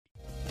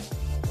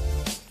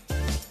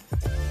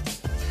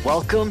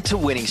Welcome to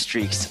Winning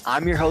Streaks.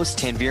 I'm your host,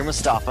 Tanvir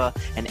Mustafa,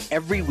 and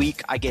every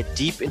week I get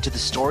deep into the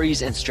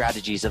stories and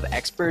strategies of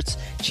experts,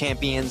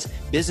 champions,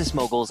 business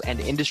moguls, and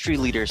industry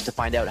leaders to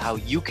find out how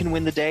you can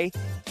win the day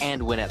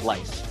and win at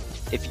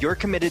life. If you're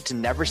committed to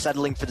never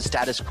settling for the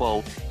status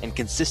quo and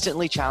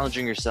consistently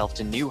challenging yourself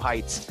to new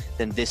heights,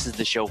 then this is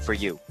the show for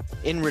you.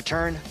 In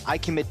return, I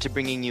commit to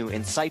bringing you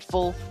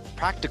insightful,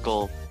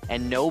 practical,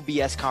 and no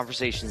BS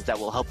conversations that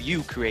will help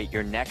you create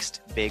your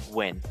next big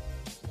win.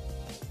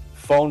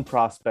 Phone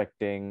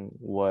prospecting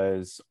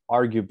was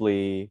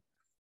arguably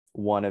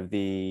one of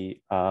the,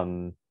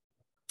 I'd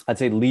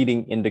say,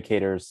 leading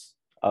indicators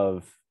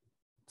of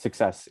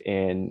success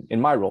in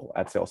my role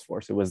at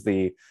Salesforce. It was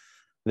the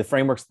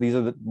frameworks. These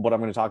are what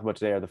I'm going to talk about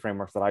today are the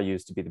frameworks that I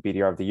use to be the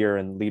BDR of the year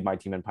and lead my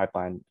team in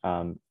pipeline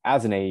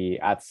as an AE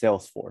at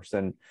Salesforce.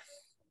 And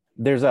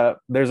there's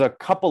a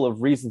couple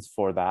of reasons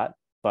for that,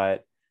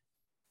 but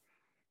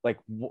like,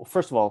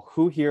 first of all,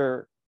 who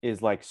here is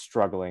like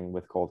struggling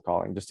with cold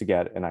calling, just to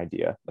get an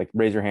idea? Like,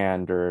 raise your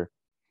hand or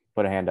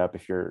put a hand up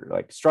if you're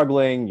like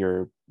struggling,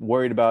 you're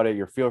worried about it,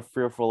 you're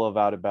fearful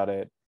about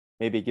it.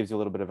 Maybe it gives you a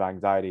little bit of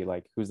anxiety.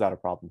 Like, who's that a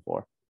problem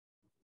for?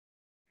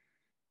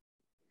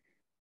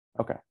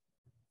 Okay.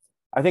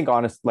 I think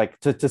like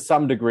to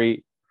some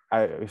degree,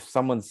 if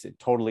someone's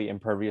totally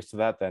impervious to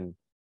that, then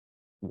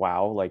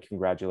wow, like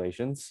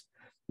congratulations.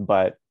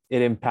 But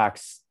it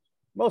impacts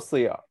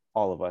mostly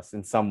all of us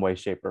in some way,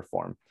 shape, or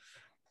form.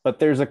 But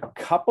there's a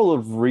couple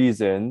of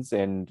reasons,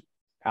 and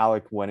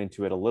Alec went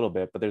into it a little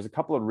bit, but there's a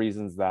couple of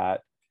reasons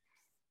that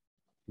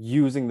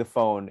using the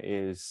phone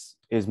is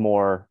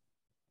more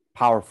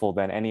powerful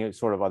than any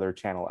sort of other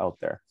channel out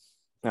there.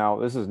 Now,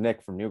 this is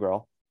Nick from New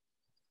Girl,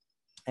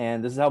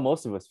 and this is how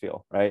most of us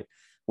feel, right?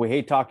 We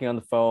hate talking on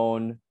the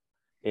phone.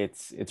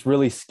 It's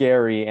really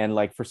scary. And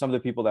like, for some of the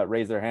people that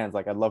raise their hands,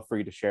 like, I'd love for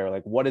you to share,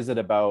 like, what is it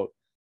about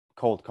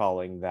cold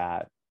calling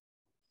that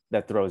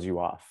throws you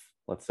off,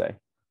 let's say?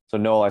 So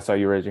Noel, I saw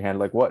you raise your hand.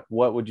 Like, what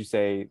would you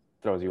say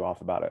throws you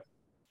off about it?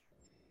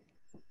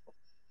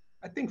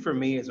 I think for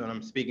me is when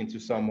I'm speaking to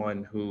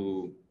someone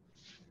who,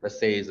 let's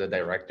say, is a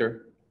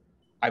director.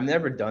 I've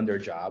never done their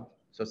job.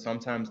 So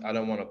sometimes I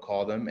don't want to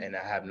call them and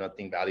I have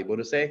nothing valuable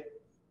to say.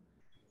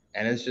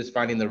 And it's just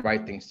finding the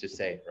right things to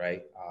say,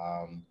 right?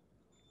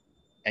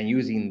 And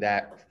using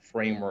that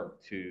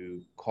framework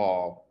to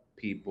call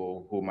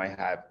people who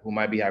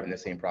might be having the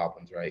same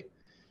problems, right?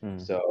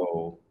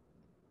 So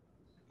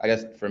I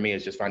guess for me,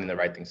 it's just finding the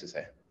right things to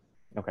say.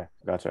 Okay,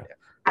 gotcha.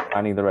 Yeah.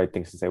 Finding the right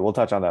things to say. We'll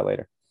touch on that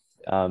later.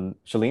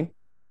 Shalene?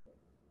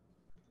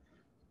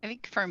 I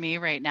think for me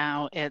right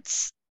now,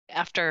 it's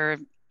after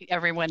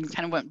everyone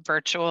kind of went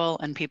virtual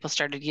and people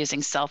started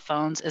using cell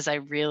phones, is I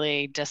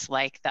really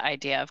dislike the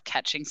idea of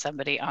catching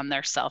somebody on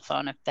their cell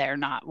phone if they're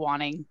not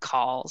wanting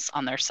calls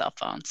on their cell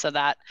phone. So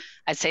that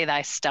I'd say that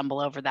I stumble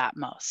over that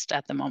most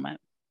at the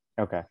moment.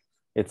 Okay.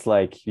 It's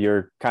like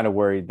you're kind of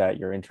worried that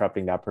you're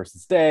interrupting that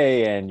person's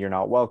day and you're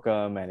not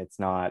welcome, and it's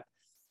not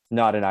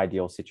an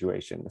ideal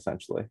situation,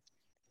 essentially.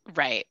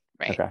 Right.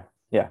 Okay.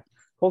 Yeah.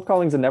 Cold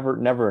calling is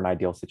never an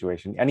ideal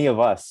situation.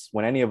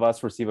 When any of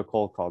us receive a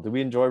cold call, do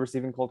we enjoy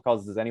receiving cold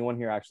calls? Does anyone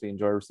here actually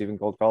enjoy receiving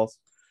cold calls?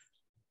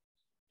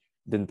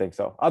 Didn't think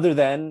so. Other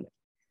than,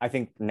 I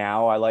think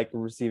now I like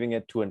receiving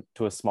it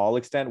to a small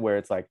extent, where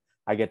it's like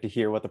I get to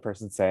hear what the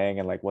person's saying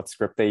and like what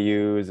script they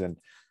use and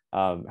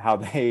how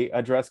they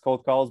address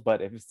cold calls.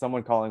 But if it's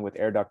someone calling with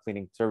air duct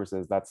cleaning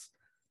services, that's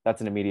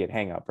an immediate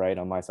hang up, right?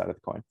 On my side of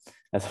the coin,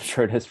 as I'm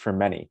sure it is for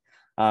many.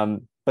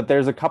 But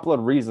there's a couple of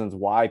reasons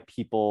why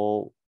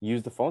people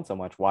use the phone so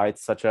much, why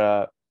it's such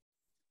an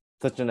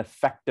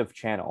effective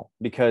channel,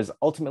 because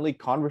ultimately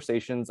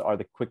conversations are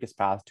the quickest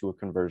path to a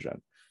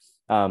conversion.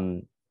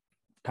 Kind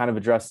of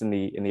addressed in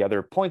the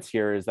other points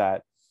here is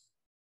that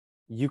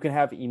you can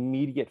have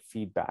immediate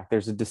feedback.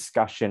 There's a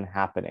discussion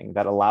happening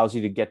that allows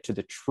you to get to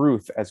the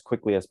truth as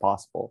quickly as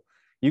possible.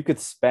 You could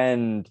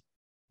spend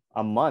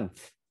a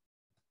month,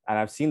 and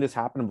I've seen this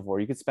happen before,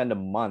 you could spend a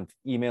month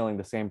emailing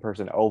the same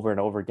person over and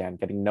over again,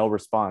 getting no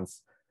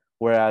response.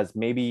 Whereas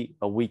maybe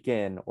a week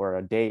in or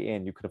a day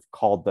in, you could have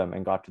called them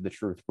and got to the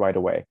truth right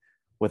away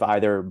with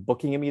either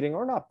booking a meeting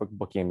or not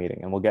booking a meeting.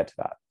 And we'll get to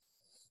that.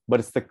 But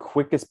it's the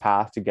quickest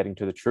path to getting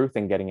to the truth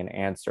and getting an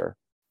answer,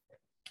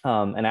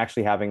 and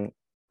actually having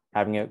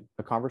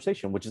a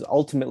conversation, which is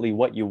ultimately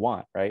what you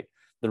want, right?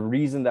 The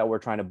reason that we're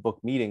trying to book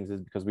meetings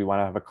is because we want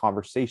to have a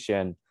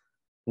conversation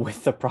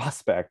with the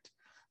prospect.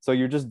 So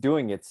you're just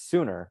doing it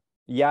sooner.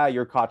 Yeah,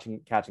 you're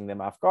catching them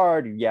off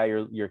guard. Yeah,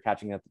 you're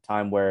catching at the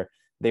time where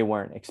they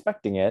weren't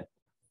expecting it.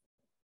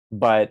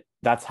 But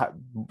that's how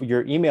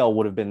your email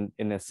would have been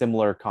in a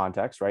similar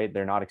context, right?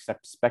 They're not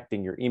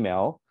expecting your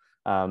email.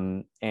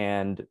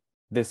 And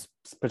this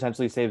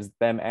potentially saves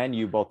them and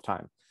you both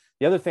time.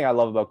 The other thing I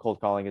love about cold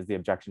calling is the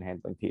objection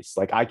handling piece.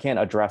 Like, I can't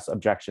address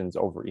objections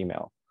over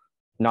email,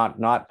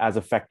 not as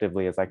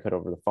effectively as I could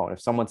over the phone.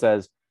 If someone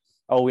says,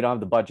 oh, we don't have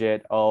the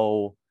budget,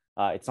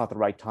 it's not the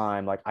right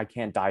time, like, I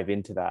can't dive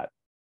into that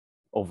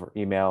over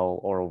email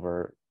or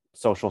over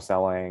social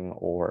selling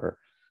or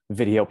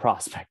video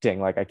prospecting.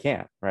 Like, I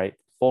can't, right?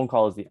 Phone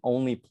call is the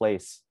only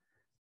place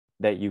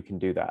that you can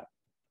do that,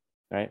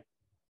 right?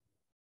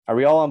 Are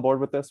we all on board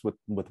with this,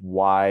 with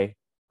why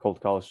cold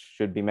calls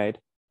should be made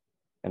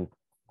and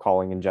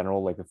calling in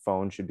general, like the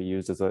phone should be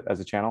used as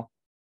a channel?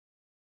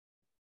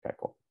 Okay,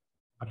 cool.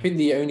 I think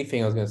the only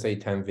thing I was going to say,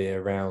 Tanvir,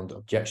 around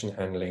objection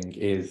handling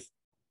is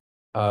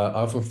I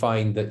often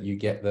find that you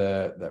get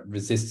the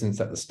resistance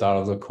at the start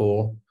of the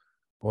call,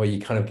 or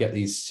you kind of get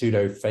these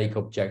pseudo fake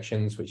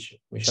objections, which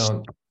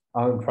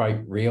aren't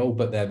quite real,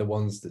 but they're the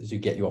ones that do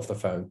get you off the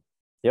phone.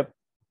 Yep.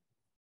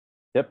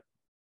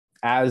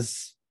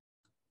 As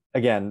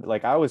again,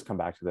 like I always come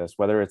back to this,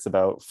 whether it's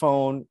about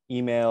phone,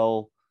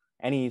 email,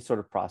 any sort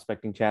of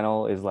prospecting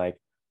channel, is like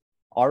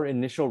our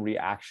initial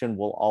reaction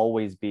will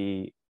always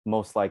be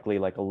most likely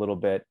like a little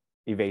bit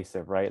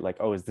evasive, right? Like,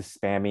 oh, is this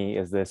spammy?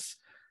 Is this,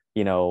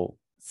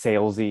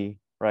 salesy,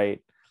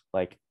 right?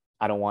 Like,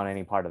 I don't want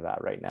any part of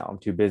that right now. I'm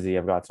too busy.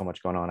 I've got so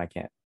much going on. I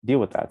can't deal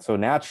with that. So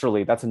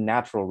naturally, that's a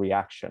natural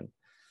reaction.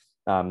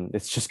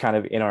 It's just kind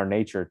of in our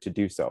nature to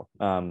do so.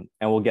 And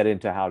we'll get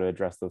into how to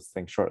address those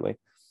things shortly.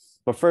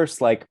 But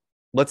first, like,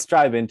 let's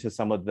dive into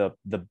some of the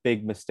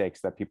big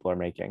mistakes that people are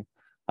making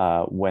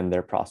when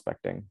they're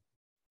prospecting.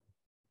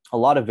 A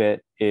lot of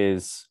it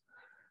is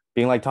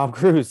being like Tom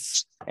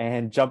Cruise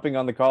and jumping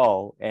on the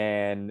call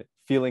and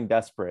feeling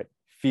desperate,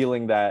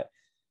 feeling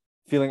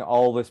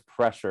all this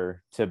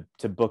pressure to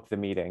book the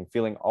meeting,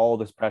 feeling all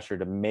this pressure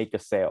to make a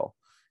sale.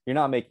 You're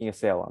not making a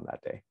sale on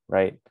that day,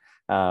 right?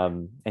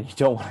 And you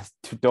don't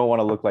want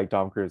to look like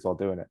Tom Cruise while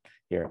doing it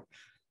here.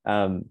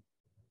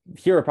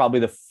 Here are probably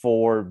the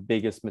 4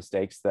 biggest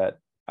mistakes that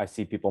I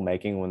see people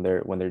making when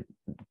they're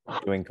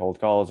doing cold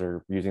calls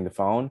or using the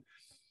phone.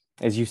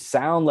 Is you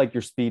sound like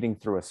you're speeding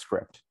through a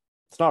script.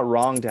 It's not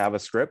wrong to have a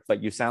script,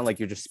 but you sound like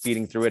you're just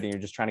speeding through it and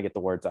you're just trying to get the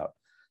words out.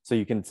 So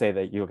you can say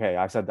that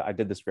I said that I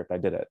did the script, I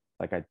did it.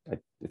 Like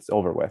it's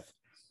over with,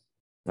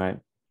 right?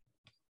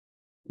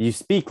 You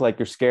speak like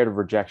you're scared of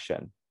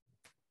rejection.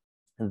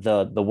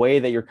 The way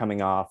that you're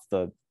coming off,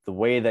 the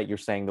way that you're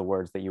saying the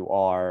words that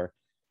you're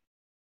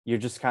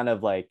just kind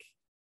of like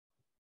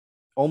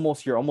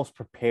you're almost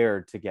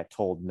prepared to get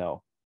told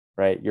no,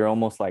 right? You're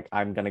almost like,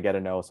 I'm gonna get a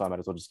no, so I might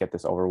as well just get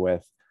this over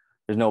with.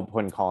 There's no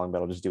point in calling, but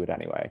I'll just do it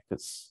anyway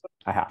because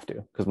I have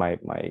to, because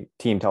my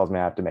team tells me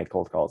I have to make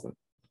cold calls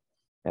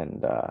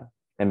and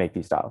make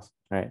these dials,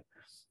 right?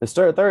 The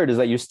third is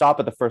that you stop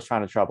at the first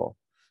round of trouble.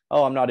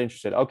 Oh, I'm not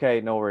interested.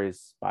 Okay, no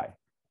worries. Bye.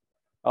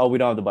 Oh, we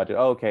don't have the budget.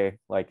 Oh, okay,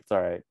 like it's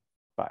all right.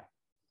 Bye.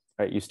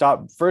 Right? You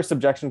stop. First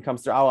objection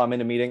comes through. Oh, I'm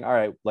in a meeting. All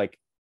right, like,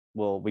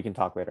 well, we can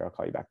talk later. I'll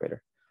call you back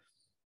later.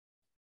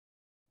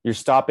 You're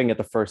stopping at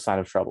the first sign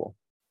of trouble.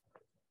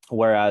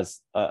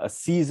 Whereas a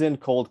seasoned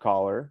cold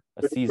caller,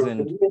 let's see. Hey,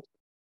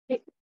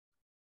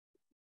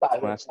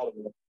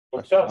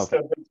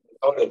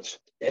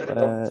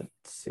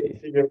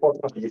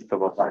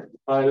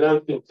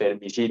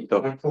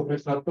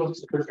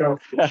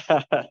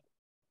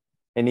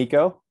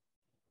 Nico.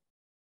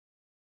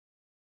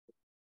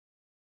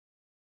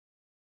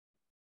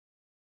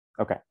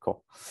 Okay,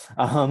 cool.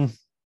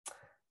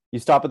 You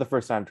stop at the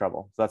first sign of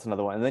trouble. So that's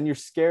another one. And then you're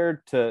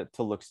scared to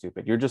look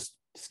stupid. You're just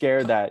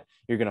scared that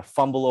you're going to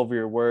fumble over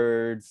your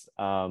words.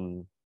 I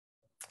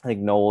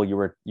think Noel,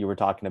 you were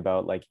talking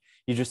about, like,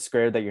 you're just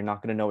scared that you're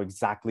not going to know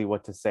exactly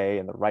what to say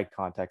in the right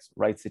context,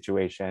 right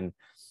situation.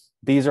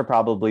 These are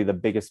probably the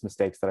biggest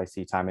mistakes that I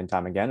see time and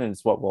time again. And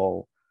it's what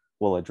we'll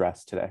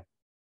address today.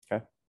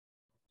 Okay.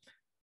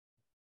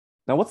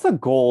 Now, what's the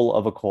goal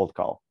of a cold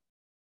call?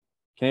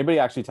 Can anybody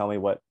actually tell me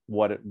what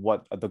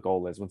the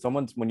goal is?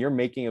 When you're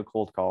making a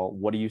cold call,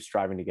 what are you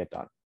striving to get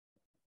done?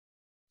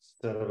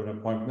 Set up an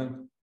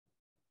appointment.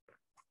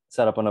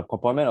 Set up an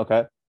appointment.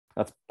 Okay.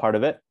 That's part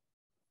of it.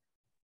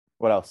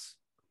 What else?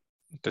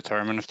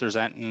 Determine if there's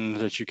anything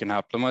that you can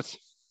help them with.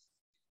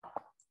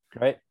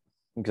 Right.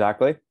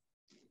 Exactly.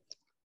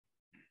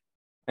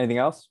 Anything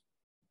else?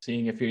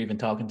 Seeing if you're even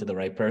talking to the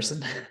right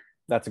person.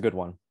 That's a good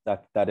one.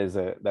 That's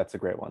a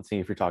great one.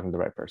 Seeing if you're talking to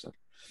the right person.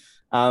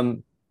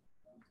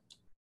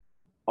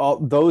 All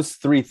those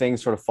 3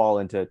 things sort of fall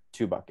into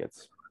 2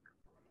 buckets.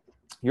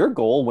 Your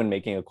goal when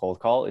making a cold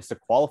call is to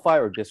qualify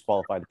or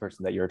disqualify the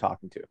person that you're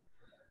talking to.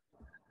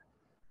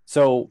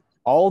 So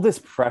all this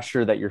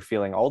pressure that you're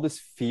feeling, all this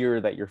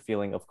fear that you're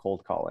feeling of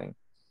cold calling,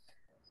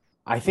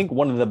 I think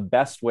one of the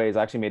best ways,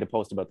 I actually made a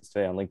post about this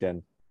today on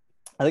LinkedIn.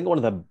 I think one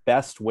of the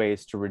best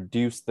ways to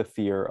reduce the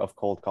fear of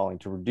cold calling,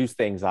 to reduce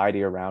the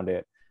anxiety around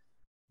it,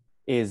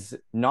 is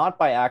not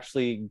by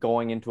actually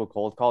going into a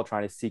cold call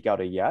trying to seek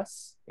out a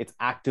yes. It's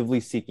actively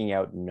seeking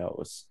out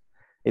no's.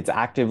 It's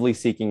actively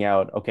seeking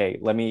out, okay,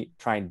 let me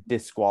try and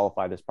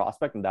disqualify this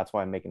prospect, and that's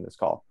why I'm making this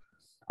call.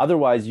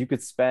 Otherwise, you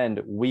could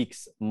spend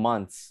weeks,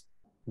 months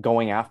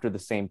going after the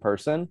same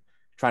person,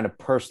 trying to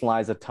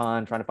personalize a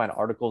ton, trying to find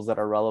articles that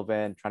are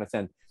relevant, trying to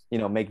send,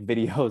 make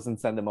videos and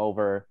send them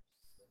over,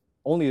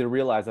 only to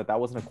realize that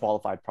wasn't a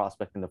qualified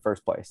prospect in the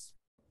first place.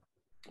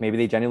 Maybe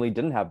they genuinely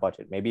didn't have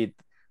budget. Maybe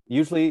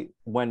usually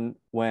when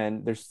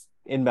there's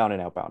inbound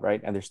and outbound,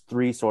 right? And there's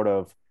 3 sort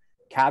of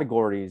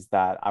categories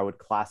that I would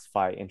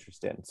classify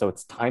interest in. So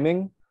it's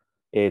timing,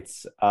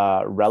 it's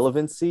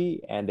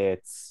relevancy, and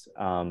it's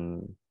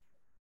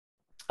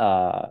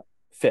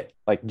fit,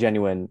 like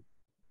genuine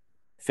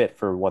fit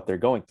for what they're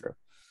going through.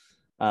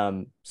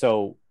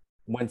 So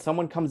when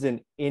someone comes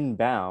in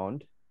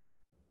inbound,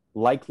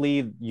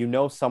 likely you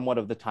know somewhat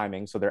of the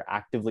timing, so they're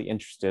actively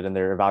interested and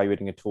they're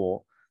evaluating a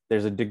tool.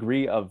 There's a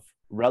degree of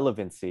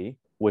relevancy,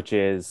 which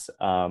is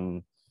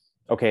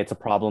okay, it's a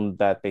problem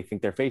that they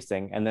think they're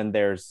facing, and then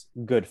there's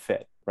good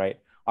fit, right?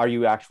 Are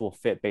you actual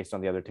fit based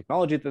on the other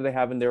technology that they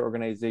have in their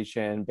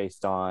organization,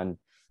 based on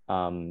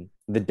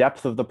the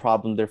depth of the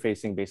problem they're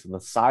facing, based on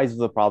the size of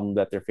the problem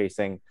that they're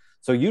facing?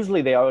 So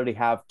usually they already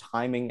have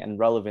timing and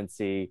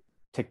relevancy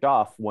ticked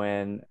off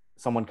when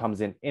someone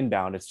comes in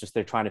inbound. It's just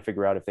they're trying to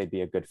figure out if they'd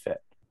be a good fit.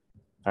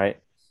 All right.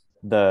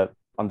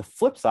 On the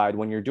flip side,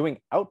 when you're doing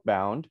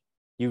outbound,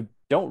 you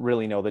don't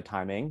really know the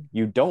timing,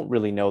 you don't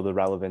really know the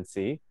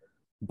relevancy,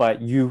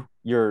 but you're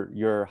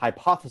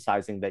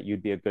hypothesizing that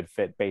you'd be a good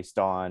fit based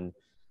on,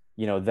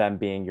 you know, them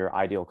being your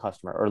ideal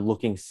customer or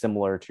looking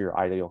similar to your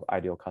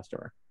ideal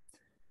customer.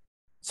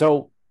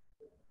 So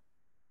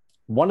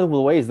one of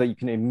the ways that you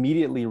can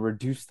immediately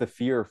reduce the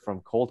fear from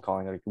cold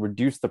calling, like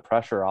reduce the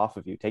pressure off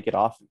of you, take it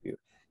off of you,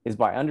 is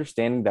by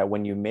understanding that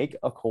when you make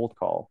a cold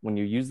call, when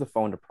you use the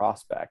phone to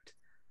prospect,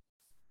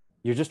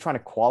 you're just trying to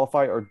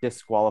qualify or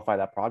disqualify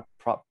that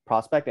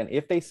prospect. And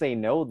if they say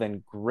no,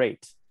 then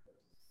great.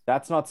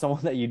 That's not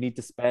someone that you need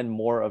to spend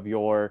more of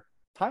your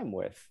time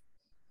with.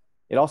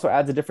 It also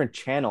adds a different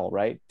channel,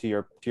 right,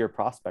 to your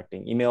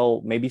prospecting.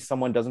 Email, maybe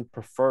someone doesn't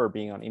prefer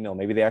being on email.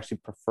 Maybe they actually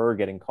prefer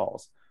getting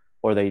calls,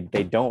 or they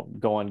don't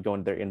go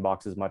into their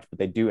inbox as much, but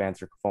they do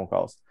answer phone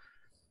calls.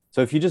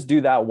 So if you just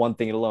do that one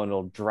thing alone,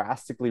 it'll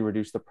drastically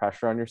reduce the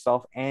pressure on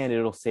yourself, and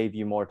it'll save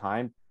you more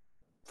time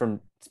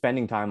from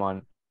spending time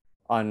on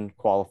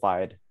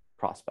unqualified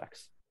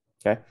prospects.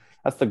 Okay,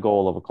 that's the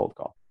goal of a cold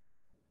call.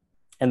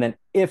 And then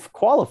if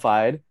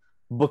qualified,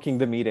 booking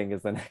the meeting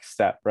is the next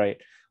step, right?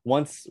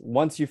 Once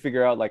you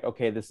figure out like,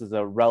 okay, this is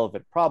a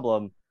relevant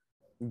problem,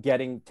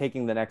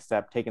 taking the next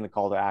step, taking the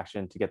call to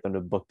action to get them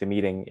to book the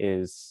meeting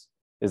is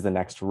the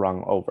next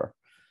rung over.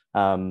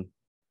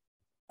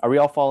 Are we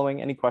all following?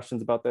 Any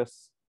questions about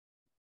this?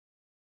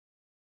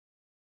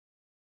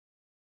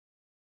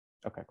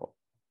 Okay, cool.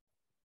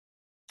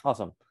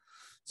 Awesome.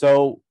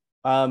 So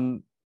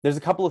there's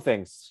a couple of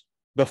things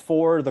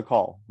before the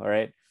call, all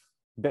right?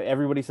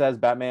 Everybody says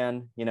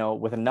Batman, you know,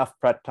 with enough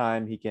prep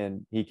time, he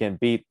can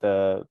beat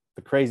the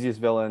craziest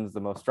villains, the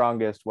most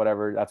strongest,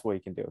 whatever. That's what he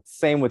can do.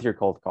 Same with your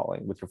cold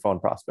calling, with your phone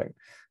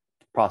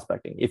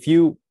prospecting. If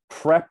you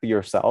prep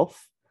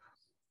yourself,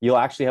 you'll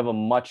actually have a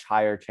much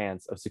higher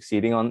chance of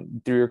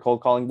succeeding through your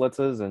cold calling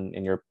blitzes and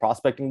in your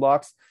prospecting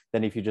blocks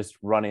than if you just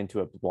run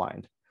into it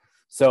blind.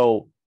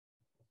 So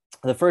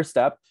the first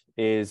step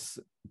is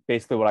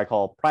basically what I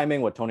call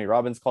priming, what Tony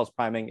Robbins calls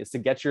priming, is to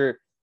get your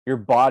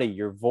body,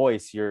 your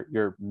voice,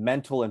 your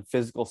mental and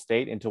physical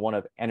state into one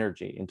of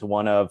energy, into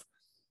one of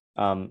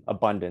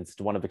abundance,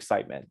 to one of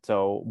excitement.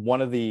 So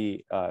one of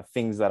the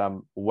things that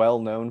I'm well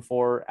known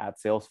for at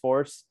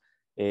Salesforce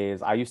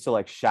is I used to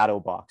like shadow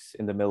box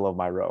in the middle of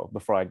my row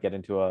before I'd get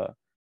into a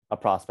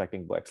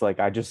prospecting blitz. Like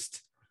I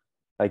just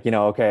like, you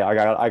know, okay, I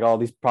got all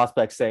these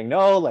prospects saying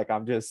no, like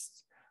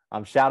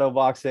I'm shadow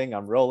boxing,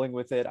 I'm rolling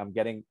with it, I'm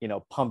getting, you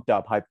know, pumped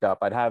up, hyped up.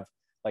 I'd have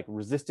like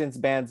resistance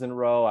bands in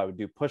row. I would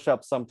do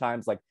push-ups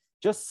sometimes, like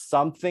just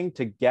something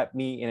to get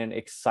me in an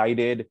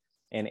excited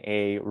and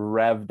a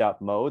revved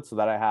up mode so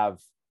that I have,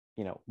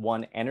 you know,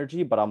 one,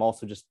 energy, but I'm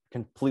also just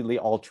completely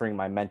altering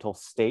my mental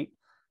state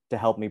to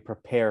help me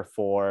prepare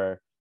for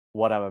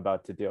what I'm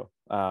about to do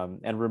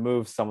and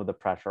remove some of the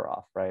pressure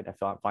off, right?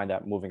 I find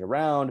that moving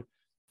around,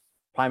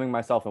 priming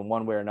myself in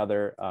one way or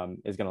another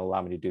is going to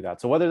allow me to do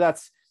that. So whether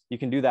that's, you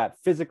can do that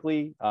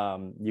physically,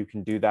 you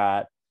can do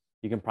that,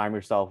 you can prime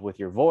yourself with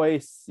your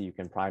voice, you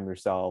can prime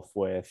yourself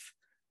with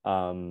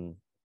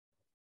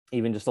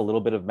even just a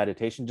little bit of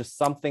meditation, just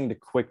something to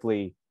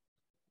quickly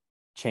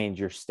change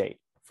your state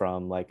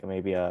from like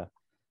maybe a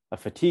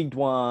fatigued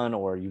one,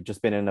 or you've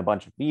just been in a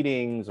bunch of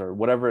meetings or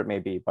whatever it may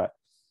be, but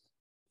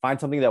find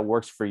something that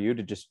works for you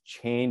to just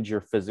change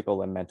your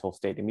physical and mental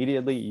state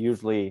immediately.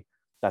 Usually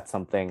that's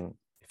something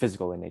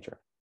physical in nature.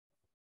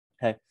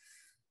 Okay.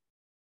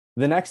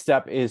 The next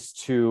step is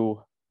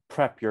to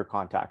prep your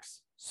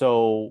contacts.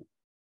 So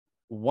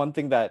one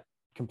thing that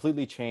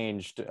completely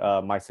changed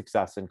my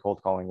success in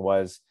cold calling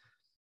was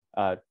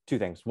two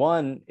things.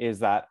 One is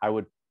that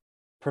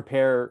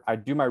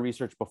I'd do my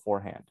research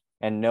beforehand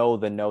and know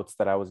the notes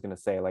that I was going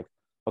to say, like,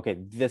 okay,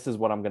 this is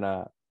what I'm going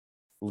to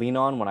lean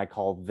on when I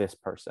call this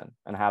person,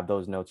 and have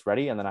those notes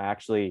ready. And then I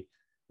actually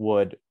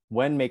would,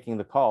 when making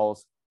the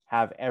calls,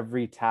 have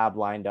every tab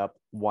lined up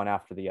one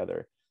after the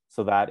other,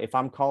 so that if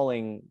I'm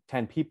calling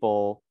 10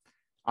 people,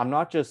 I'm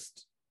not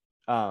just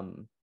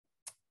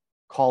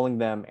calling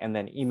them and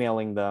then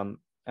emailing them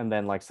and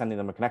then like sending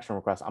them a connection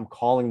request. I'm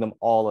calling them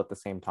all at the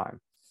same time.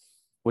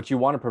 What you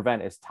want to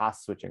prevent is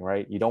task switching,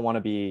 right? You don't want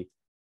to be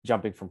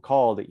jumping from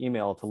call to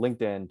email to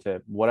LinkedIn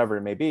to whatever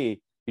it may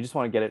be. You just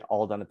want to get it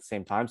all done at the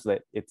same time so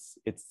that it's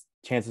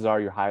chances are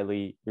you're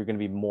going to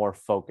be more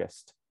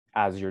focused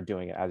as you're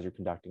doing it, as you're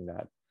conducting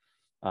that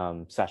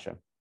session.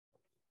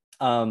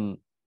 The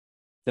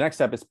next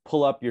step is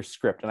pull up your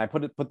script. And I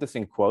put this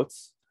in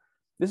quotes.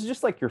 This is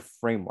just like your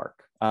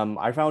framework.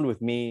 I found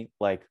with me,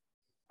 like,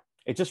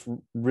 it just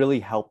really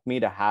helped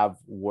me to have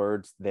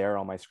words there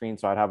on my screen.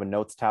 So I'd have a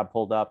notes tab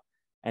pulled up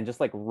and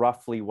just like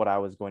roughly what I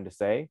was going to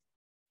say,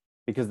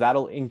 because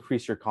that'll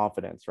increase your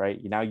confidence,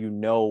 right? Now you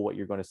know what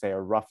you're going to say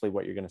or roughly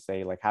what you're going to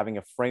say, like having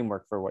a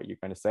framework for what you're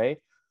going to say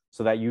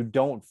so that you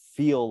don't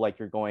feel like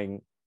you're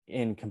going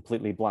in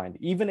completely blind.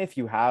 Even if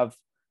you have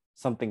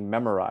something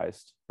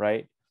memorized,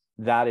 right?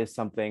 That is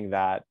something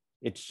that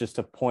it's just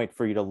a point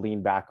for you to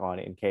lean back on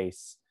in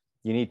case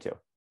you need to.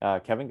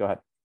 Kevin, go ahead.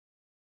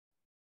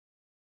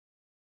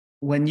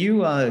 When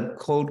you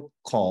cold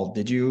call,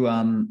 did you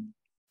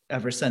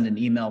ever send an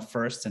email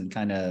first and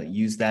kind of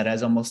use that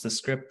as almost a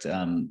script?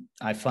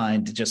 I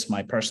find, just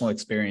my personal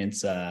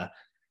experience,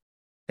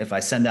 if I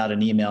send out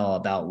an email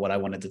about what I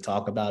wanted to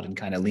talk about and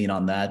kind of lean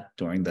on that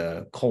during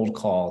the cold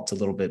call, it's a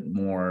little bit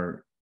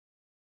more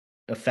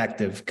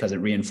effective because it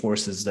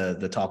reinforces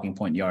the talking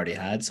point you already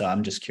had. So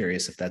I'm just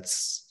curious if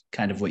that's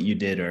kind of what you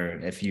did, or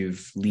if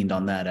you've leaned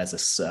on that as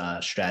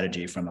a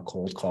strategy from a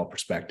cold call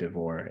perspective,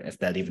 or if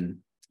that even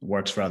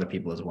works for other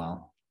people as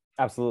well.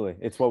 Absolutely.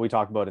 It's what we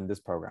talk about in this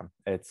program.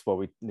 It's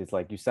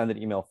like you send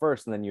an email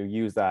first and then you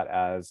use that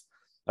as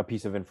a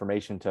piece of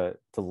information to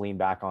lean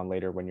back on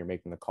later when you're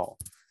making the call.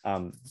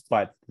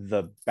 But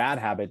the bad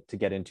habit to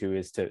get into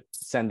is to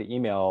send the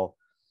email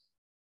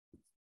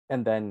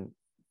and then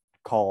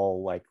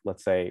call, like,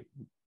 let's say,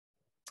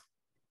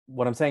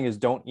 what I'm saying is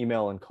don't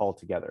email and call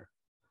together.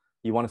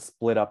 You want to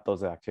split up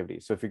those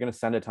activities. So if you're going to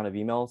send a ton of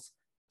emails,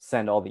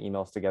 send all the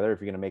emails together. If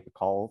you're going to make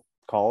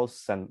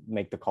calls,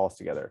 make the calls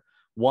together.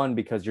 One,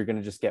 because you're going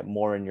to just get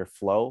more in your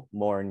flow,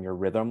 more in your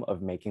rhythm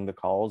of making the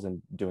calls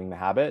and doing the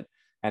habit.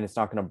 And it's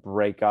not going to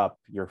break up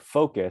your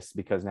focus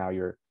because now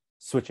you're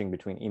switching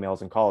between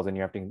emails and calls and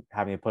you're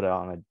having to put it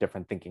on a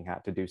different thinking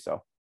hat to do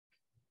so.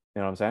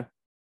 You know what I'm saying?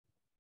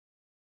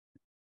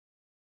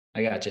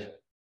 I got you.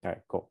 All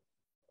right, cool.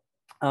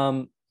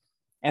 And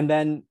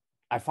then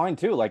I find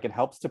too, like, it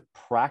helps to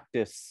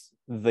practice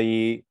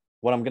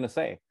what I'm going to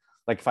say.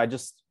 Like if I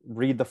just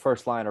read the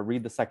first line or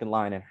read the second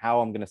line and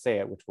how I'm going to say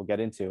it, which we'll get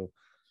into,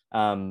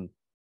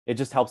 it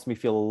just helps me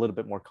feel a little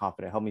bit more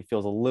confident, help me feel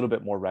a little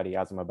bit more ready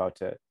as I'm about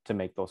to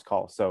make those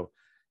calls. So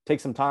take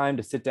some time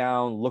to sit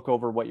down, look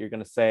over what you're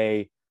going to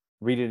say,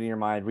 read it in your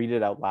mind, read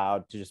it out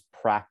loud to just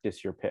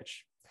practice your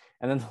pitch.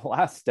 And then the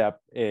last step,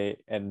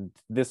 and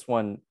this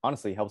one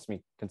honestly helps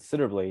me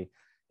considerably,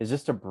 is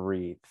just to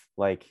breathe.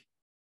 Like,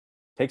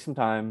 take some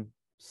time,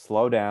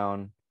 slow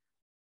down.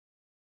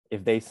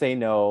 If they say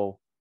no,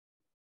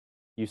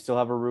 you still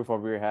have a roof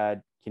over your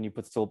head. Can you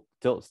still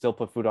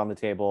put food on the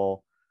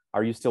table?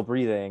 Are you still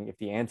breathing? If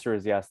the answer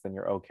is yes, then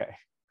you're okay.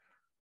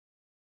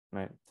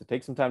 Right? So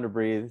take some time to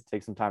breathe,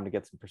 take some time to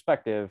get some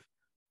perspective,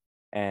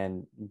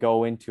 and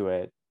go into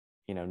it,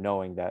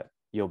 knowing that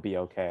you'll be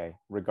okay,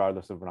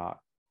 regardless of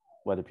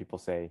whether people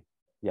say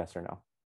yes or no.